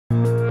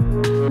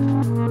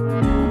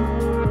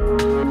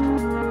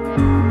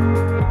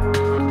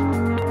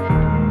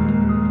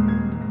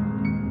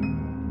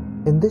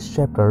In this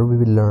chapter, we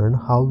will learn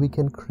how we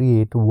can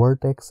create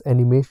vertex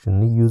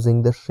animation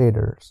using the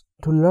shaders.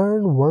 To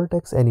learn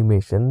vertex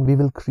animation, we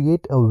will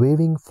create a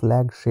waving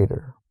flag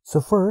shader. So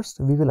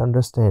first, we will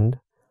understand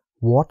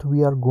what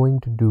we are going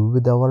to do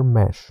with our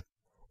mesh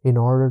in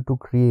order to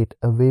create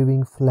a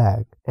waving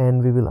flag,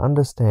 and we will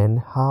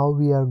understand how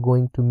we are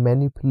going to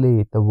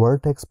manipulate the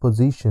vertex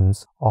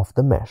positions of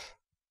the mesh.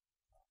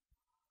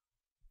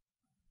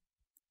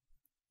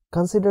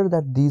 Consider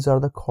that these are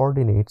the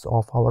coordinates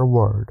of our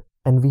world,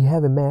 and we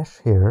have a mesh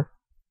here,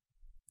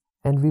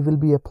 and we will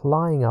be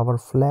applying our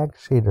flag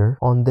shader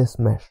on this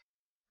mesh,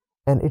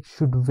 and it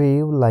should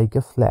wave like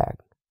a flag,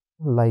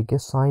 like a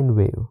sine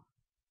wave.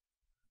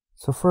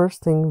 So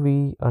first thing,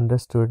 we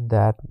understood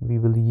that we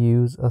will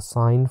use a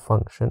sine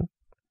function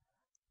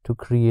to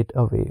create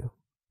a wave.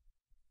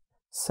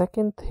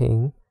 Second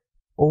thing,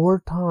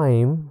 over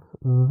time,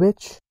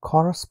 which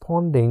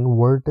corresponding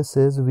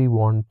vertices we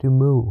want to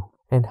move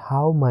and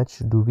how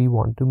much do we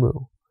want to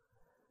move.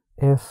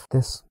 If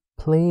this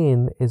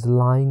plane is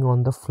lying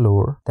on the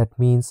floor, that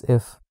means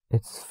if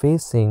it's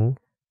facing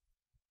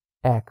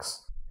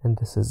X and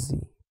this is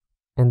Z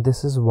and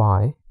this is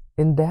Y,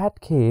 in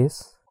that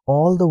case,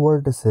 all the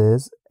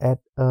vertices at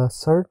a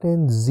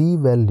certain Z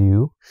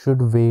value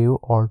should wave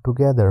all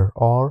together,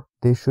 or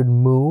they should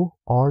move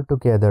all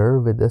together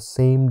with the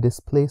same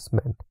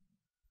displacement.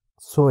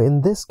 So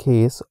in this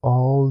case,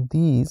 all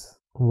these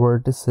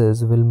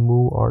vertices will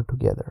move all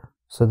together.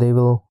 So they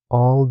will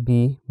all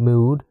be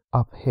moved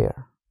up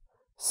here.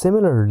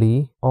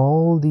 Similarly,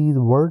 all these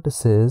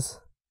vertices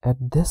at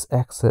this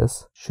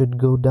axis should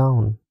go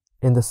down.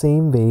 In the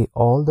same way,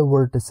 all the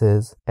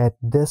vertices at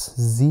this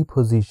Z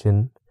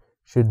position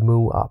should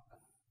move up.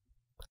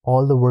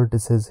 All the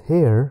vertices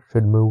here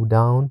should move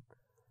down,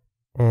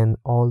 and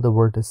all the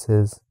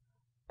vertices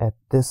at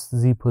this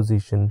Z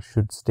position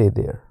should stay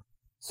there.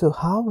 So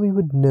how we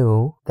would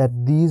know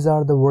that these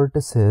are the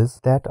vertices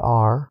that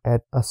are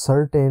at a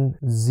certain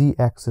Z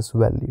axis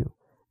value?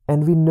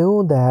 And we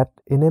know that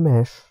in a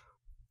mesh,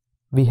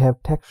 we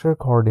have texture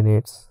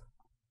coordinates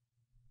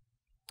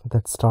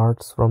that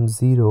starts from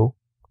 0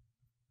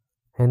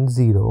 and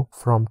 0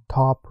 from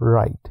top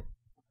right.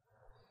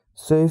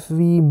 So if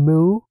we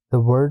move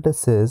the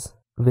vertices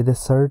with a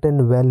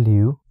certain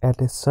value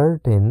at a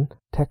certain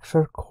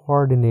texture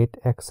coordinate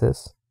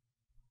axis,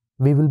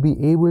 we will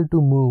be able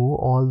to move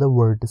all the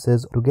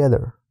vertices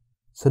together.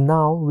 So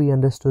now we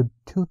understood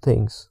two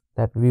things,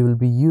 that we will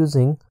be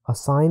using a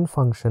sine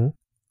function,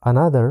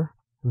 another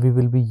we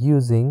will be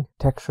using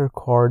texture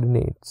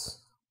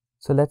coordinates.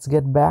 So let's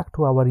get back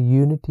to our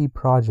Unity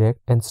project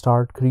and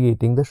start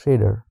creating the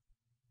shader.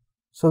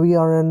 So we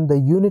are in the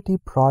Unity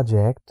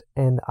project,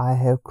 and I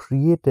have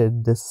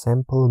created this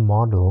sample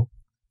model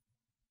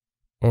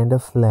and a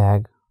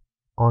flag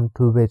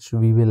onto which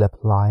we will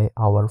apply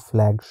our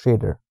flag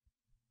shader.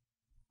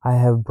 I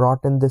have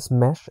brought in this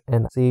mesh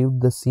and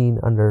saved the scene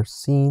under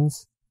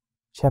Scenes,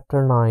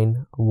 Chapter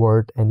 9,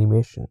 Word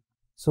Animation.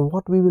 So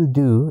what we will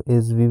do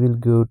is we will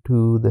go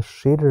to the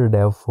shader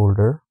dev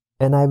folder,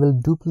 and I will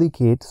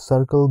duplicate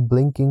circle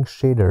blinking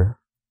shader,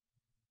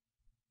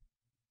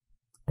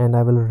 and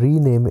I will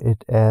rename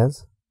it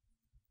as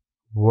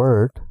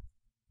Vert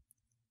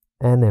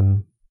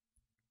Anim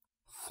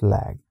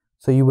Flag.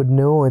 So you would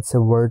know it's a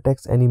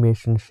Vertex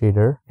Animation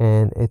shader,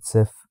 and it's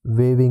a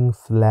waving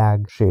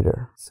flag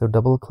shader. So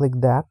double click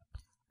that,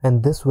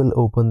 and this will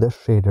open the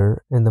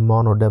shader in the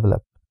mono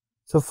develop.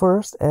 So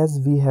first, as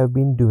we have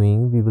been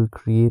doing, we will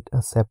create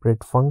a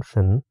separate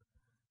function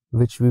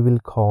which we will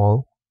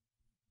call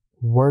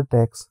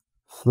Vertex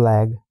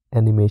Flag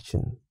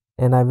Animation,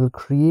 and I will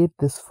create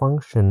this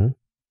function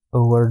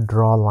over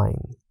draw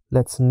line.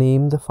 Let's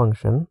name the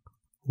function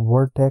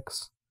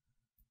Vertex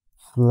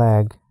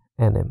Flag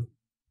Anim.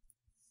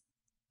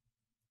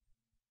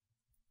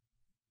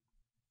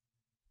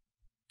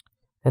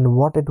 And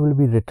what it will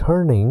be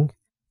returning,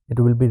 it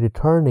will be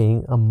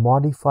returning a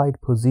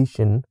modified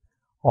position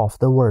of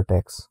the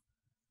vertex,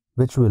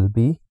 which will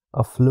be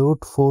a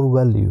float 4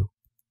 value.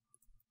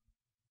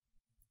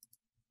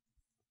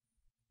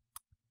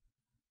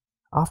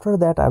 After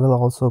that, I will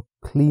also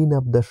clean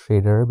up the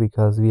shader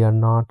because we are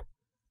not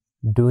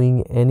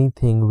doing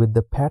anything with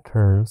the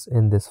patterns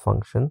in this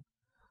function.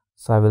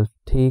 So I will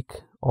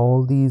take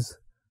all these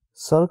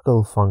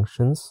circle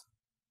functions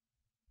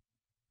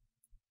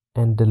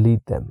and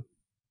delete them.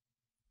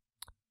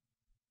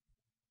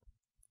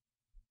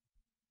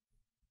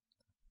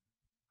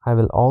 I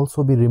will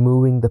also be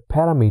removing the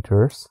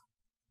parameters,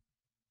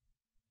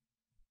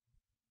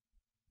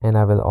 and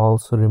I will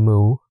also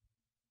remove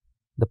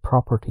the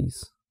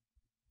properties.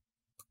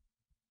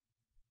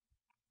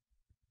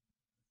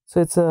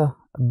 So it's a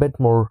bit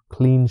more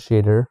clean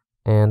shader,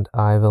 and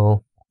I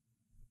will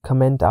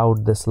comment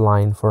out this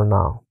line for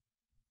now.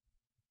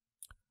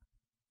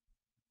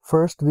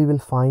 First, we will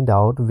find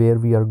out where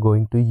we are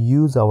going to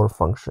use our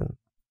function.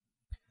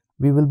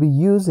 We will be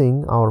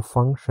using our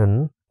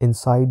function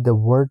inside the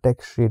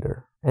vertex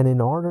shader, and in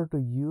order to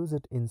use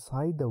it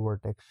inside the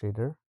vertex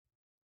shader,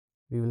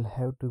 we will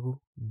have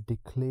to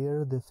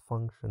declare this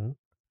function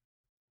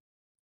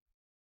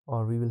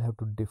or we will have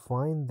to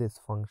define this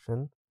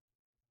function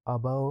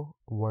above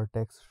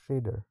vertex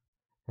shader,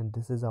 and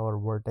this is our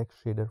vertex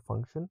shader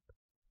function.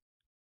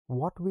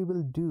 What we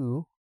will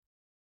do,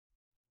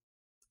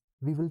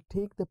 we will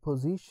take the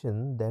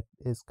position that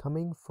is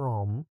coming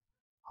from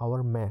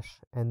our mesh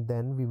and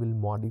then we will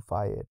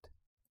modify it.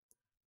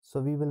 So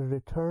we will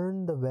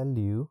return the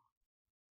value